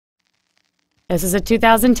This is a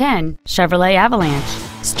 2010 Chevrolet Avalanche.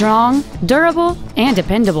 Strong, durable, and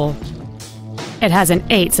dependable. It has an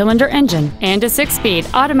 8-cylinder engine and a 6-speed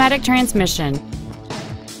automatic transmission.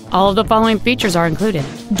 All of the following features are included: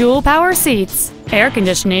 dual power seats, air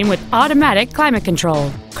conditioning with automatic climate control,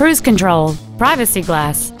 cruise control, privacy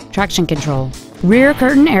glass, traction control, rear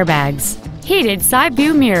curtain airbags, heated side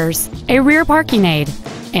view mirrors, a rear parking aid,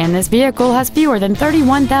 and this vehicle has fewer than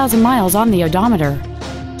 31,000 miles on the odometer.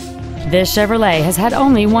 This Chevrolet has had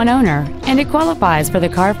only one owner, and it qualifies for the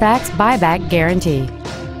Carfax buyback guarantee.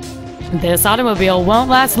 This automobile won't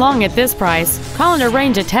last long at this price. Call and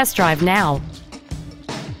arrange a test drive now.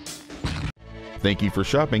 Thank you for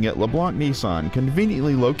shopping at LeBlanc Nissan,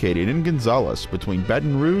 conveniently located in Gonzales between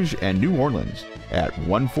Baton Rouge and New Orleans at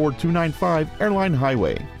 14295 Airline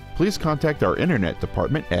Highway. Please contact our internet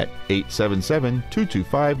department at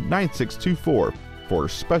 877-225-9624 for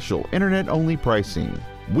special internet-only pricing.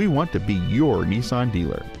 We want to be your Nissan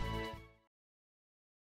dealer.